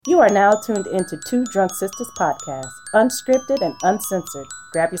You are now tuned into Two Drunk Sisters podcast, unscripted and uncensored.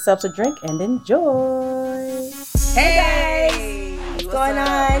 Grab yourselves a drink and enjoy. Hey, what's going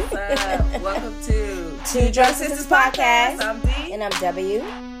on? What's up? Welcome to Two Drunk Sisters podcast. I'm D. And I'm W.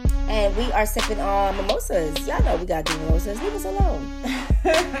 And we are sipping on mimosas. Y'all know we gotta do mimosas. Leave us alone.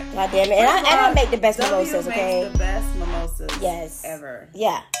 God damn it. And I make the best mimosas, okay? Makes the best mimosas yes. ever.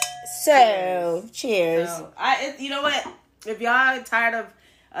 Yeah. So, cheers. So, you know what? If y'all are tired of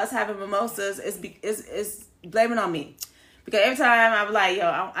us having mimosas, it's blaming on me. Because every time I'm like,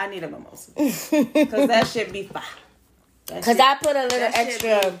 yo, I need a mimosa. Because that shit be fire. Because I put a little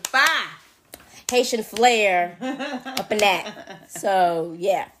extra fire. Haitian flair up in that. So,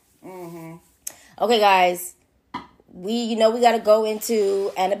 yeah. Mm-hmm. Okay, guys. We got to go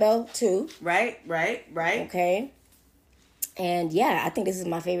into Annabelle 2. Right. Okay. And yeah, I think this is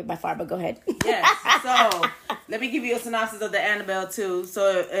my favorite by far, but go ahead. Yes. So, let me give you a synopsis of the Annabelle 2.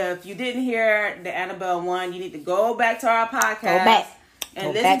 So, if you didn't hear the Annabelle 1, you need to go back to our podcast. Go back.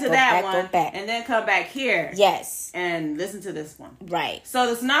 And listen to that one. And then come back here. Yes. And listen to this one. Right. So,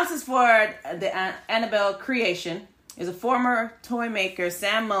 the synopsis for the Annabelle Creation is a former toy maker,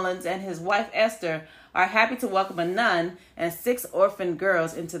 Sam Mullins, and his wife, Esther, are happy to welcome a nun and 6 orphaned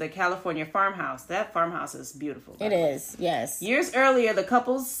girls into the California farmhouse. That farmhouse is beautiful. It is, yes. Years earlier, the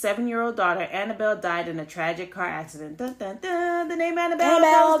couple's 7-year-old daughter, Annabelle, died in a tragic car accident. Dun, dun, dun. The name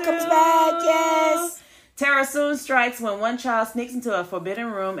Annabelle comes back, yes. Terror soon strikes when one child sneaks into a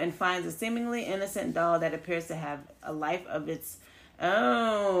forbidden room and finds a seemingly innocent doll that appears to have a life of its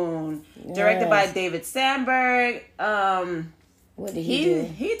own. Yes. Directed by David Sandberg. What did he do?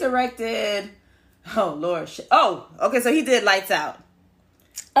 He directed... Oh, Lord. Oh, okay, so he did Lights Out.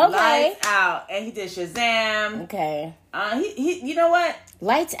 Okay. Lights Out. And he did Shazam. Okay. He you know what?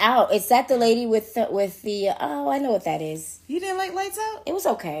 Lights Out. Is that the lady with the oh, I know what that is. You didn't like Lights Out? It was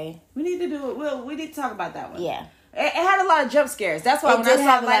okay. We need to do it. We need to talk about that one. Yeah. It had a lot of jump scares. That's why when I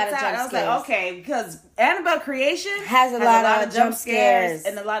saw Lights Out, I was like, okay, because Annabelle Creation has a lot of jump scares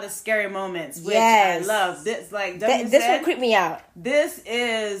and a lot of scary moments, which I love. This, like this would creep me out. This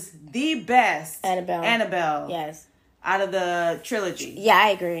is the best Annabelle. Yes. Out of the trilogy. Yeah,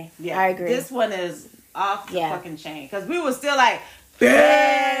 I agree. Yeah, I agree. This one is off the fucking chain because we were still like,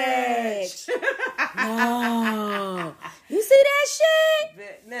 bitch. No. You see that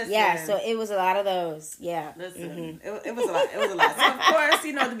shit? Listen. Yeah, so it was a lot of those. Yeah. Listen, it was a lot. It was a lot. So, of course,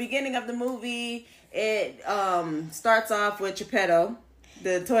 the beginning of the movie, it starts off with Geppetto,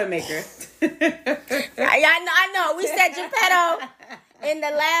 the toy maker. I know. We said Geppetto in the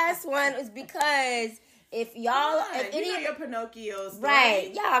last one was because if y'all... your Pinocchio story.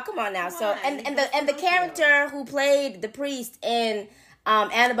 Right. Y'all, come on now. And the character who played the priest in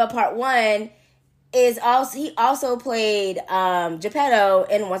Annabelle Part 1... he also played Geppetto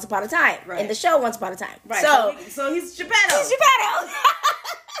in Once Upon a Time. Right. In the show Once Upon a Time. Right. So he's Geppetto. He's Geppetto.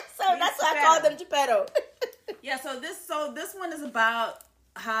 That's why I called them Geppetto. Yeah, so this one is about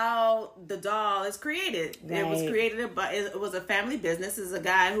how the doll is created. Right. It was created by it was a family business. It's a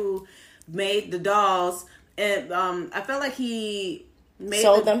guy who made the dolls, and I felt like he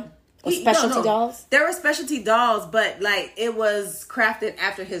sold them. Specialty dolls? There were specialty dolls, but like it was crafted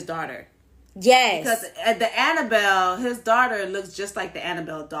after his daughter. Yes. Because the Annabelle, his daughter looks just like the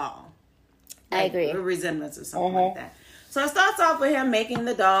Annabelle doll. I agree. A resemblance or something like that. So it starts off with him making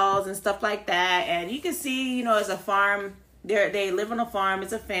the dolls and stuff like that. And you can see, it's a farm. They live on a farm.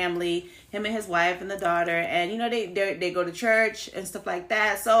 It's a family. Him and his wife and the daughter. And, they go to church and stuff like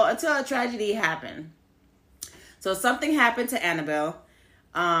that. So until a tragedy happened. So something happened to Annabelle,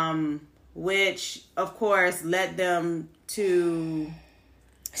 which, of course, led them to...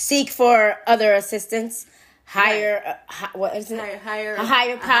 seek for other assistance, higher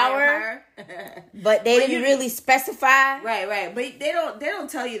power. But they didn't really specify. Right. But they don't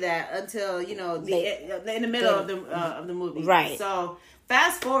tell you that until in the middle of the movie. Right. So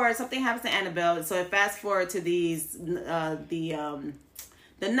fast forward, something happens to Annabelle. So fast forward to these the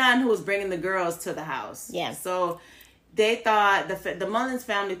nun who was bringing the girls to the house. Yeah. So they thought the Mullins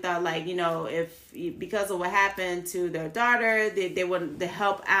family thought if because of what happened to their daughter, they wanted to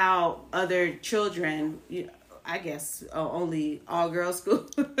help out other children. I guess only all girls school.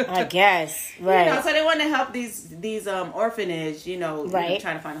 I guess right. So they wanted to help these orphanage. Right.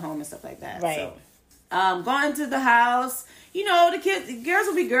 Trying to find a home and stuff like that. Right. So going to the house. The girls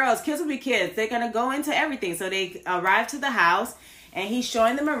will be girls, kids will be kids. They're gonna go into everything. So they arrive to the house, and he's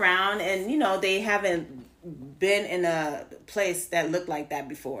showing them around, and they haven't been in a place that looked like that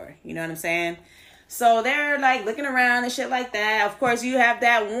before. You know what I'm saying? So they're like looking around and shit like that. Of course, you have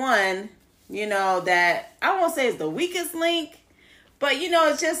that one, that I won't say is the weakest link, But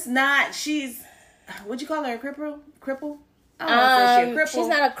it's just not. She's, would you call her a cripple? I don't know if she's a cripple. She's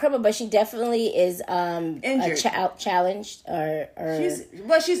not a cripple, but she definitely is injured, challenged, or she's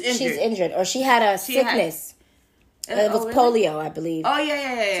injured. She's injured, or she had a sickness. It was polio, I believe. Oh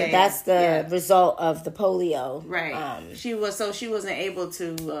yeah. So that's the result of the polio. Right. She wasn't able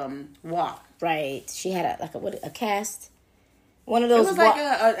to walk. Right. She had a cast. One of those. It was like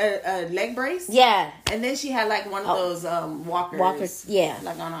a leg brace. Yeah. And then she had like one of those walkers. Yeah.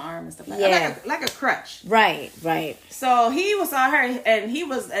 Like on her arm and stuff like that. Like a crutch. Right. So he saw her, and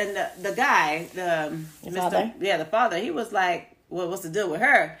the guy, the father. Yeah, the father. He was like, "Well, what's the deal with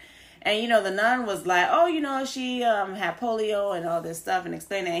her?" And the nun was like, "Oh, she had polio and all this stuff," and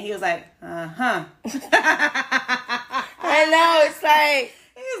explained it. And he was like, "Uh-huh." I know, it's like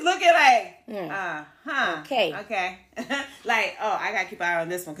he was looking like, "Uh-huh." Okay. Like, oh, I gotta keep an eye on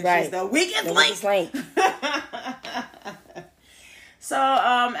this one because she's the weakest link. So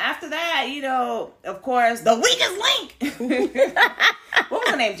after that, of course, the weakest link. What was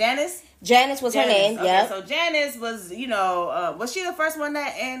her name? Janice was her name. Okay, yeah. So Janice was, was she the first one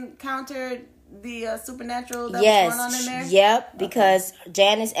that encountered the supernatural that was going on in there? Yep, because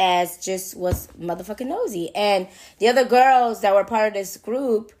Janice just was motherfucking nosy. And the other girls that were part of this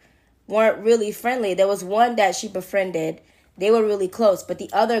group weren't really friendly. There was one that she befriended. They were really close, but the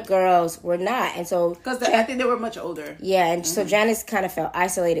other girls were not. And so... Because I think they were much older. Yeah, and so Janice kind of felt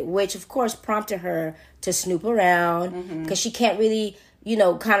isolated, which of course prompted her to snoop around because she can't really...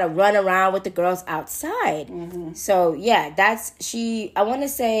 kind of run around with the girls outside. So, yeah, I want to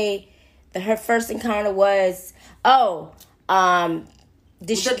say that her first encounter was, the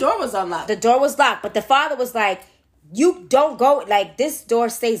door was unlocked. The door was locked, but the father was like, you don't go, like, this door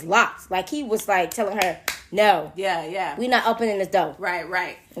stays locked. Like, he was, like, telling her, no. Yeah. We're not opening this door.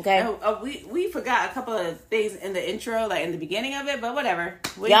 Right. Okay. And, we forgot a couple of things in the intro, like in the beginning of it, but whatever.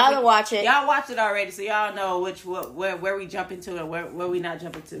 Y'all watch it. Y'all watched it already, so y'all know where we jump into and where we not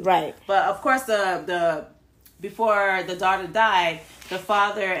jump into. Right. But of course, the before the daughter died, the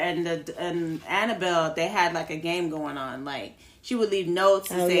father and Annabelle, they had like a game going on. Like she would leave notes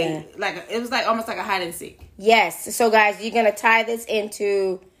and say, like it was like almost like a hide and seek. Yes. So guys, you're gonna tie this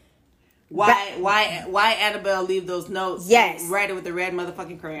into. Why Annabelle leave those notes? Yes. Write it with the red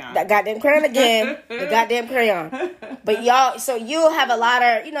motherfucking crayon. That goddamn crayon again. The goddamn crayon. But y'all, so you'll have a lot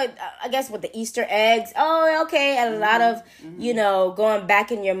of, I guess with the Easter eggs. Oh, okay. And a lot of, going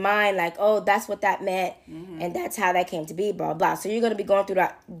back in your mind like, oh, that's what that meant. And that's how that came to be, blah, blah. So you're going to be going through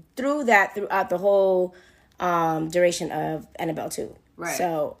that throughout the whole duration of Annabelle 2. Right.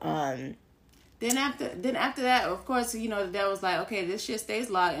 So, Then after that, of course, the dad was like, okay, this shit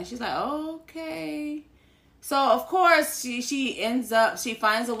stays locked. And she's like, okay. So, of course, she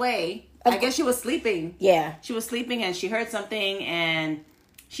finds a way. I guess she was sleeping. Yeah. She was sleeping and she heard something and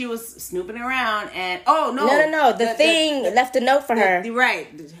she was snooping around and, oh, no. No. The thing left a note for her. Right.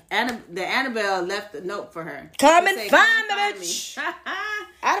 The Annabelle left a note for her. Come and find me, bitch.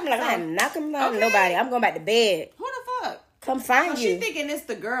 I'm like, I'm not coming out nobody. I'm going back to bed. Who the fuck? Come find you. So she's thinking it's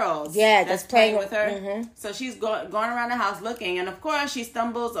the girls. Yeah, that's playing with her. So she's going around the house looking, and of course she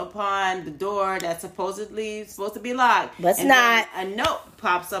stumbles upon the door that's supposedly supposed to be locked. But it's not. A note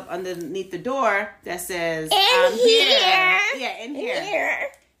pops up underneath the door that says, "I'm here." Yeah, in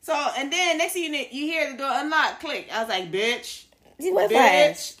here. So, and then next thing you hear the door unlock, click. I was like, bitch. Just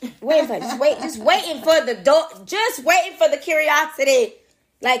waiting for the door. Just waiting for the curiosity.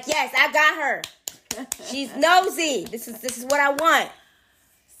 Like, yes, I got her. She's nosy. This is what I want.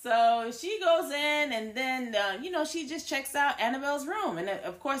 So she goes in and then, she just checks out Annabelle's room. And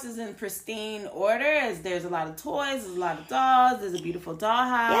of course it's in pristine order as there's a lot of toys, there's a lot of dolls, there's a beautiful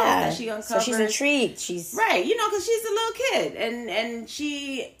dollhouse that she uncovers. So she's intrigued. She's... Right, because she's a little kid and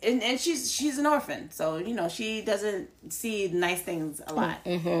she's an orphan. So, she doesn't see nice things a lot.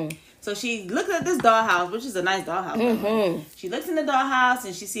 So she looks at this dollhouse, which is a nice dollhouse. She looks in the dollhouse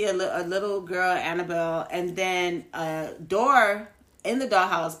and she sees a little girl, Annabelle, and then a door in the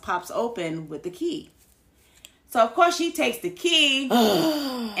dollhouse pops open with the key. So of course she takes the key,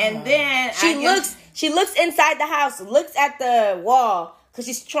 and then she looks inside the house, looks at the wall. Because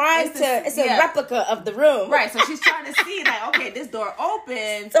she's trying it's a replica of the room. Right, so she's trying to see, like, okay, this door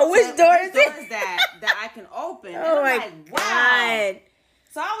opens. So which door is that I can open? Oh my God.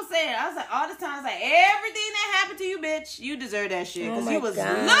 So I was like, all the time, I was like, everything that happened to you, bitch, you deserve that shit. Because you was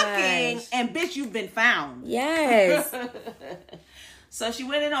looking, and bitch, you've been found. Yes. So she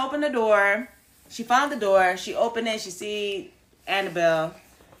went in and opened the door. She found the door. She opened it. She see Annabelle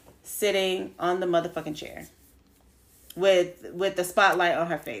sitting on the motherfucking chair. with the spotlight on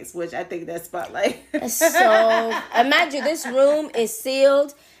her face, which I think that spotlight. So imagine this room is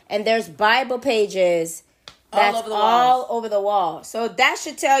sealed and there's Bible pages that's all over the wall. So that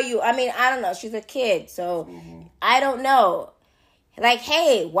should tell you, I mean, I don't know. She's a kid, so I don't know. Like,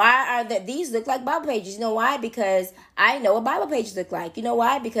 hey, why are these look like Bible pages? You know why? Because I know what Bible pages look like. You know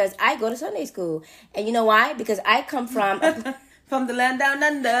why? Because I go to Sunday school. And you know why? Because I come from... from the land down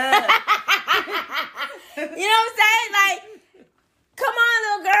under. You know what I'm saying? Like, come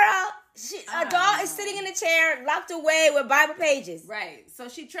on, little girl. A doll is sitting in a chair, locked away with Bible pages. Right. So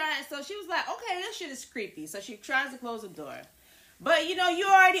she was like, okay, this shit is creepy. So she tries to close the door. But, you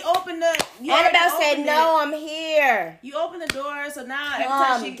already opened the... Annabelle said, no, I'm here. You open the door, so now every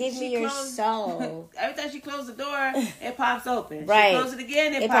time give me your soul. Every time she closed the door, it pops open. Right. She closed it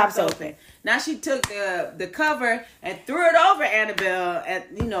again, it pops open. Now she took the cover and threw it over Annabelle,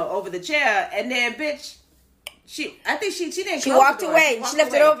 over the chair, and then, bitch... I think she didn't. She walked away. She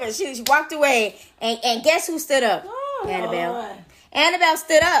left it open. She walked away, and guess who stood up? Annabelle. Lord. Annabelle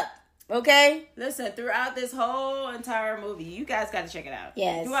stood up. Okay. Listen, throughout this whole entire movie, you guys got to check it out.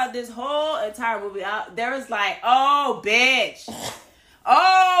 Yes. Throughout this whole entire movie, there was like, oh bitch,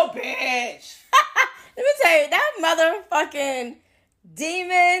 oh bitch. Let me tell you, that motherfucking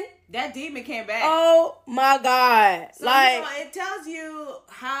demon. That demon came back. Oh my God! So, like it tells you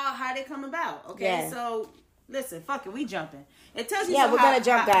how they come about. Okay, yeah. So. Listen, fuck it, we jumping. It tells you we're gonna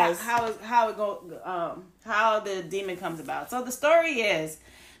jump, guys. How the demon comes about. So the story is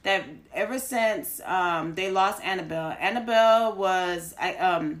that ever since they lost Annabelle was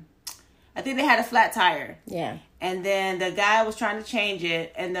I think they had a flat tire. Yeah. And then the guy was trying to change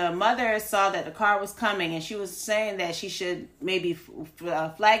it, and the mother saw that the car was coming, and she was saying that she should maybe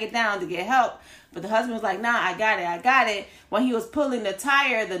flag it down to get help. But the husband was like, nah, I got it. When he was pulling the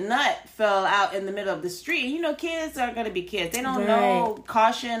tire, the nut fell out in the middle of the street. Kids are going to be kids. They don't know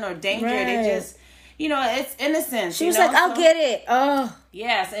caution or danger. Right. They just, it's innocence. She was like, I'll get it. Oh.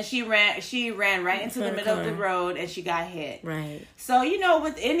 Yes, and she ran right into the middle of the road, and she got hit. Right. So,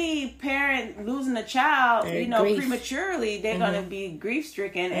 with any parent losing a child, prematurely, they're going to be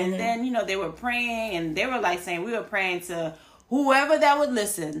grief-stricken. And then, they were praying, and they were like saying, we were praying to whoever that would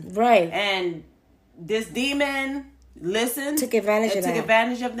listen. Right. And this demon listened. Took advantage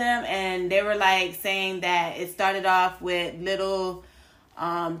of them, and they were like saying that it started off with little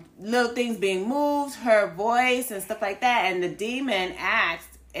things being moved, her voice and stuff like that, and the demon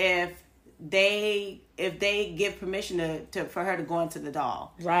asked if they give permission for her to go into the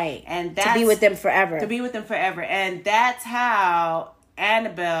doll. Right. And to be with them forever. And that's how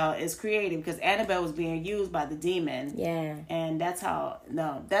Annabelle is created, because Annabelle was being used by the demon. Yeah. And that's how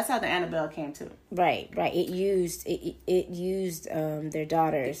the Annabelle came to. Right. It used their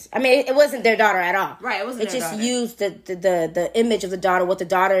daughters. I mean, it wasn't their daughter at all. Right, it wasn't their daughter. It just used the image of the daughter, what the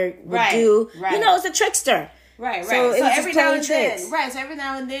daughter would do. Right. It's a trickster. Right. So every now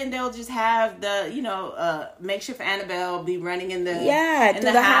and then they'll just have the makeshift Annabelle be running in the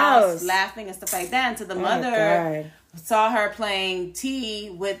house, laughing and stuff like that. And to the mother saw her playing T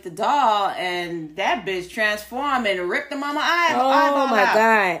with the doll, and that bitch transformed and ripped the mama eyeball out. Oh my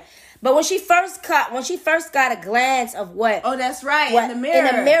God. But when she first got a glance of what... Oh, that's right. In the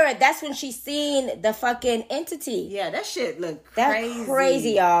mirror, that's when she seen the fucking entity. Yeah, that shit looked crazy. That's crazy,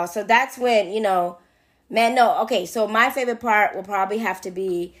 y'all. So that's when, man, no. Okay, so my favorite part will probably have to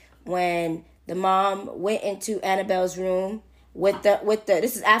be when the mom went into Annabelle's room with the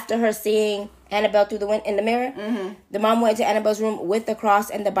this is after her seeing Annabelle through in the mirror. Mm-hmm. The mom went into Annabelle's room with the cross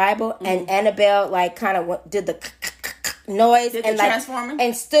and the Bible, and Annabelle kind of did the noise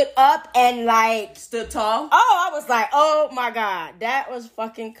and stood up and stood tall. Oh, I was like, oh my God, that was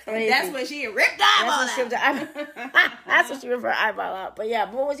fucking crazy. That's when she ripped the eyeball out. That's when she ripped her eyeball out. But yeah,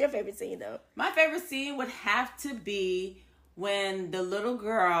 what was your favorite scene though? My favorite scene would have to be when the little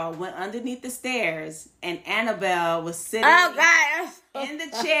girl went underneath the stairs and Annabelle was sitting in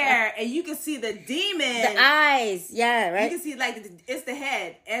the chair, and you can see the demon. The eyes, yeah, right? You can see it's the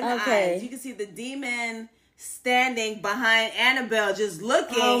head and the eyes. You can see the demon standing behind Annabelle just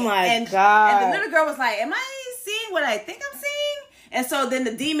looking. Oh my God. And the little girl was like, am I seeing what I think I'm seeing? And so then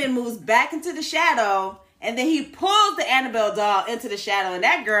the demon moves back into the shadow, and then he pulls the Annabelle doll into the shadow, and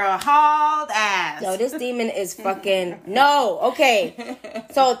that girl hauled ass. Yo, this demon is fucking... No, okay.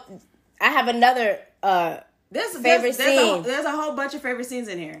 So, I have another favorite scene. There's a whole bunch of favorite scenes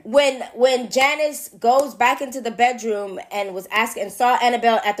in here. When Janice goes back into the bedroom and was asking and saw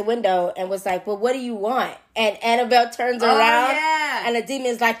Annabelle at the window and was like, well, what do you want? And Annabelle turns around, and the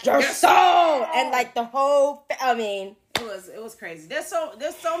demon's like, your soul! And the whole... It was crazy. There's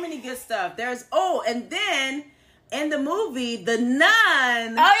so many good stuff. And then in the movie, the nun.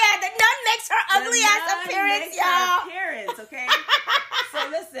 Oh yeah, the nun makes her ugly ass appearance, y'all. Okay. So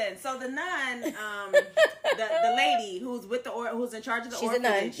listen, so the nun, the lady who's with who's in charge of the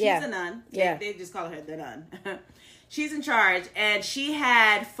orphanage. She's a nun. Yeah. They just call her the nun. She's in charge, and she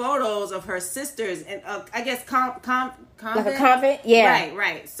had photos of her sisters, and I guess convent. Like a convent, yeah.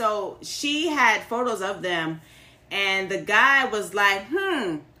 Right. So she had photos of them, and the guy was like,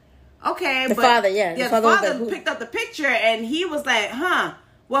 okay. The father picked up the picture, and he was like,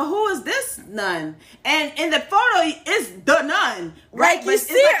 well, who is this nun? And in the photo, it's the nun, right? Like but it's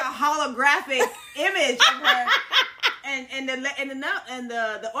like a holographic image of her. And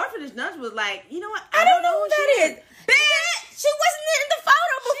the orphanage nuns was like, you know what? I don't know who that is. Bitch, she wasn't in the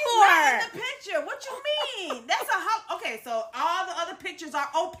photo before. She's not in the picture. What you mean? That's okay. So all the other pictures are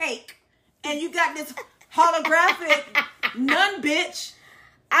opaque, and you got this holographic nun bitch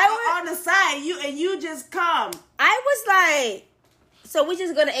on the side. You just come. I was like, so we're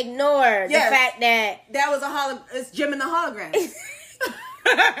just gonna ignore the fact that was it's Jim in the hologram.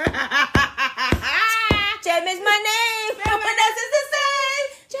 Jim is my name. Everyone else is the same.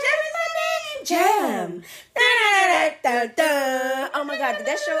 Jim is my name. Jim. Oh my God, did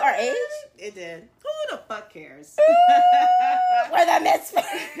that show our age? It did. Who the fuck cares? We're the misfits.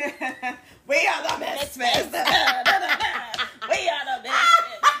 We are the misfits. We are the misfits.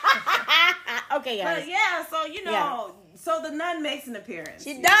 Okay, guys. But yeah, so so the nun makes an appearance.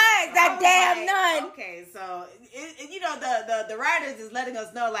 She does, that damn nun. Okay, so the writers is letting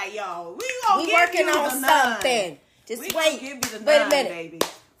us know, like, yo, we working on something. Just wait. Give you the wait nun, a minute, baby.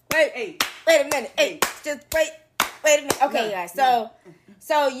 Wait a minute. Hey, just wait a minute. Okay, guys.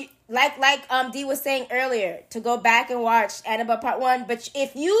 So you, like D was saying earlier, to go back and watch Annabelle Part 1. But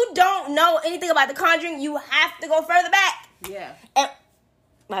if you don't know anything about The Conjuring, you have to go further back. Yeah.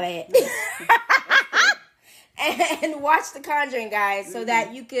 My bad. And watch The Conjuring, guys, so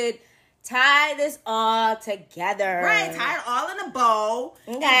that you could tie this all together. Right, tie it all in a bow.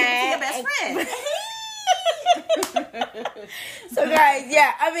 Okay. And give it to your best friend. So, guys,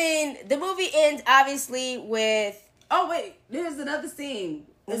 yeah, I mean, the movie ends, obviously, with... Oh, wait, there's another scene.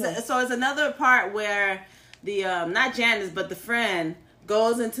 So it's another part where the, not Janice, but the friend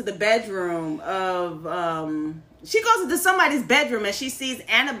goes into the bedroom of... she goes into somebody's bedroom and she sees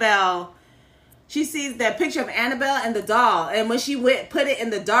Annabelle... She sees that picture of Annabelle and the doll. And when she put it in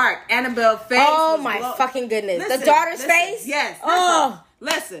the dark, Annabelle's face fucking goodness. The daughter's face? Yes.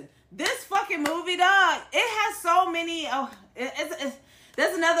 Listen. This fucking movie, dog, it has so many...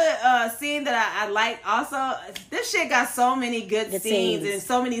 there's another scene that I like also. This shit got so many good scenes and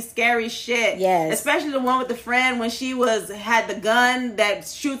so many scary shit. Yes. Especially the one with the friend when she had the gun that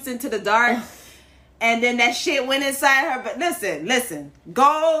shoots into the dark. And then that shit went inside her. But listen.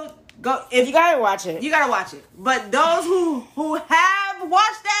 Go. If you gotta watch it. You gotta watch it. But those who have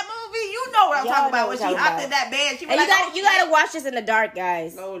watched that movie, you know what I'm talking about. When she hopped in that bed, she was you gotta watch this in the dark,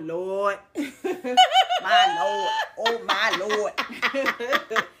 guys. Oh Lord. My Lord. Oh my Lord.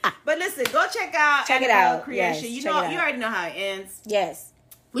 But listen, go check out Annabelle Creation. Yes, you already know how it ends. Yes.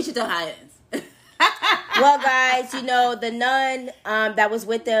 We should tell how it ends. Well, guys, the nun that was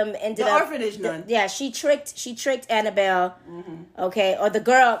with them ended up... The orphanage nun. Yeah, she tricked Annabelle, okay, or the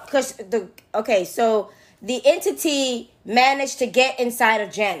girl, so the entity managed to get inside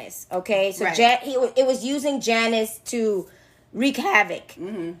of Janice, okay? So it was using Janice to wreak havoc.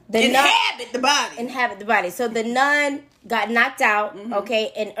 Inhabit the body. So the nun got knocked out,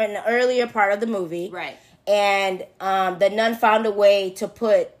 okay, in an earlier part of the movie. Right. And the nun found a way to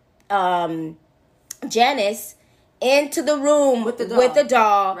put... Janice into the room with the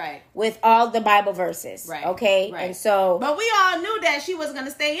doll, right, with all the Bible verses, right, okay, right. And so, but we all knew that she wasn't gonna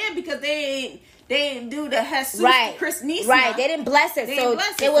stay in because they didn't do the Jesus Christmas, right? They didn't bless it,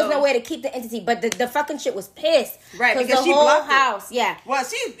 there was no way to keep the entity. But the fucking shit was pissed, right? Because the whole house, yeah. Well,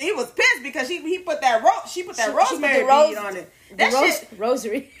 he was pissed because he put that rosemary bead on it.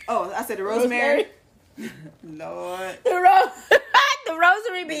 Rosary. Oh, I said the rosemary. Lord. The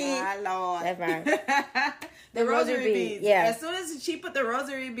rosary bead. My Lord. That's right. the rosary beads. Yeah. As soon as she put the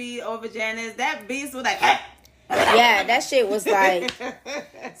rosary bead over Janice, that beast was like... Yeah, that shit was like...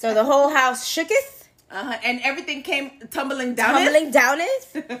 So the whole house shooketh. And everything came tumbling down.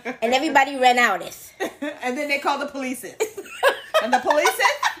 And everybody ran out. And then they called the police. And the police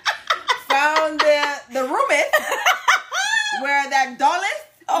found the room where that doll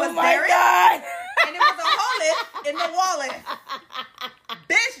was buried. God. And it was a hole in the wallet.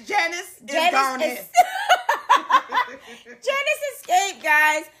 Bitch, Janice is gone. Janice escaped,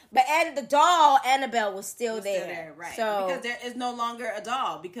 guys. and the doll Annabelle was still there. Right? So because there is no longer a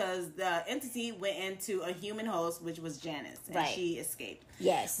doll because the entity went into a human host, which was Janice, and she escaped.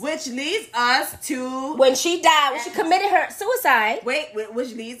 Yes, which leads us to when she died, when she committed her suicide.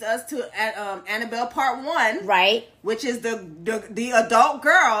 Which leads us to Annabelle Part 1, right? Which is the adult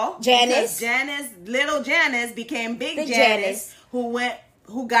girl Janice. Little Janice became Big Janice, who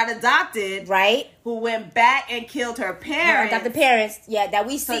got adopted, right? Who went back and killed her parents. Adopted parents, that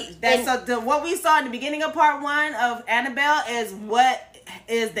we see. What we saw in the beginning of Part 1 of Annabelle is what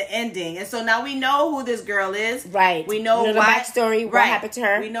is the ending, and so now we know who this girl is. Right. We know the backstory. What happened to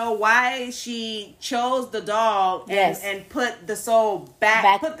her? We know why she chose the doll and put the soul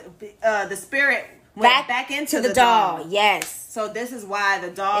back. Put the spirit went back into the doll. Yes. So this is why the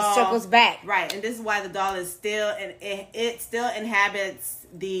doll circles back. Right, and this is why the doll is still and it still inhabits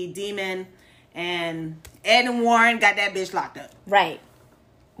the demon, and Ed and Warren got that bitch locked up. Right.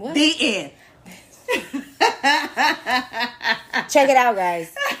 What? The end. Check it out,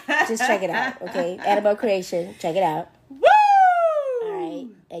 guys. Just check it out, okay? Annabelle Creation. Check it out. Woo! All right.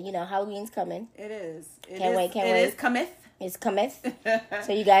 And Halloween's coming. It is. Can't wait. It is cometh. It's cometh.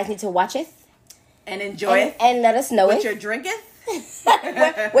 So you guys need to watch it. And enjoy it. And let us know what you're drinking.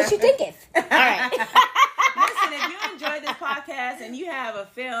 what you thinketh. All right. Listen, if you enjoyed this podcast and you have a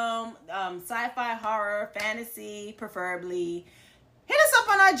film, sci-fi, horror, fantasy, preferably, hit us up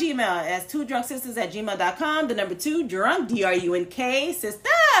on our Gmail as 2drunksisters@gmail.com. The number 2, drunk, DRUNK,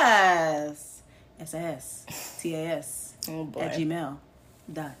 sisters, SSTAS at gmail.com.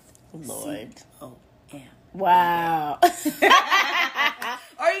 Wow.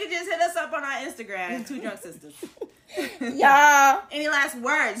 Or you can just hit us up on our Instagram, 2 Drunk Sisters. Y'all. Any last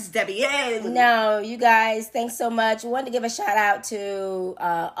words, Debbie? No, you guys, thanks so much. We wanted to give a shout out to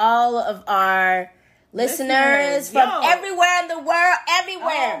all of our listeners from everywhere in the world,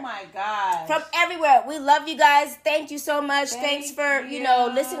 everywhere. Oh my God. From everywhere. We love you guys. Thank you so much. Thanks for,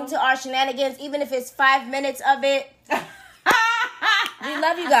 listening to our shenanigans, even if it's 5 minutes of it. We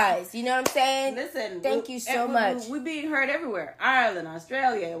love you guys. You know what I'm saying? Listen. Thank you so much. We're being heard everywhere. Ireland,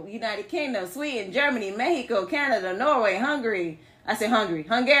 Australia, United Kingdom, Sweden, Germany, Mexico, Canada, Norway, Hungary,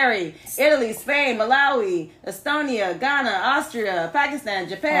 Italy, Spain, Malawi, Estonia, Ghana, Austria, Pakistan,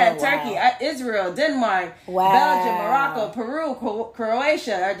 Japan, Turkey, Israel, Denmark, Belgium, Morocco, Peru,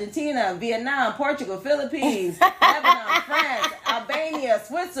 Croatia, Argentina, Vietnam, Portugal, Philippines, Lebanon, France, Albania,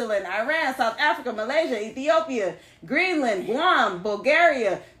 Switzerland, Iran, South Africa, Malaysia, Ethiopia, Greenland, Guam,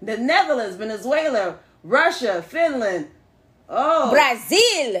 Bulgaria, the Netherlands, Venezuela, Russia, Finland,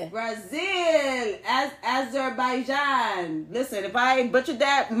 Brazil, Azerbaijan. Listen, if I butchered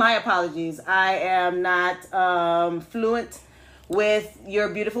that, my apologies. I am not fluent with your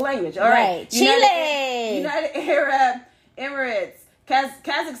beautiful language. All right. Chile, United Arab Emirates,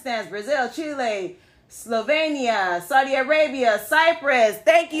 Kazakhstan, Brazil, Chile, Slovenia, Saudi Arabia, Cyprus.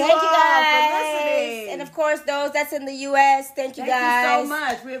 Thank you all guys for listening. And of course, those that's in the U.S. Thank you guys. Thank you so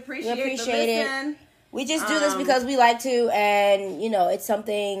much. We appreciate it. We just do this because we like to, and it's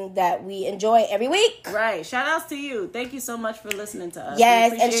something that we enjoy every week. Right. Shout outs to you. Thank you so much for listening to us.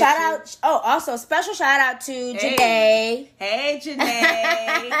 Yes, and shout out. Oh, also special shout out to Janae. Hey, Janae.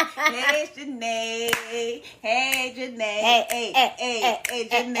 Hey, Janae. Hey, Janae. Hey,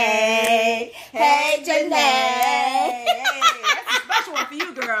 Janae. Hey, Janae. That's a special one for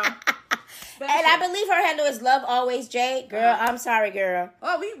you, girl. And I believe her handle is Love Always J. Girl, I'm sorry, girl.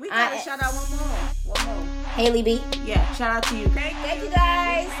 Oh, we got to shout out one more. Haley B. Yeah, shout out to you. Thank you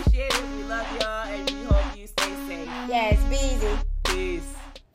guys. We appreciate it. We love y'all, and we hope you stay safe. Yes, be easy.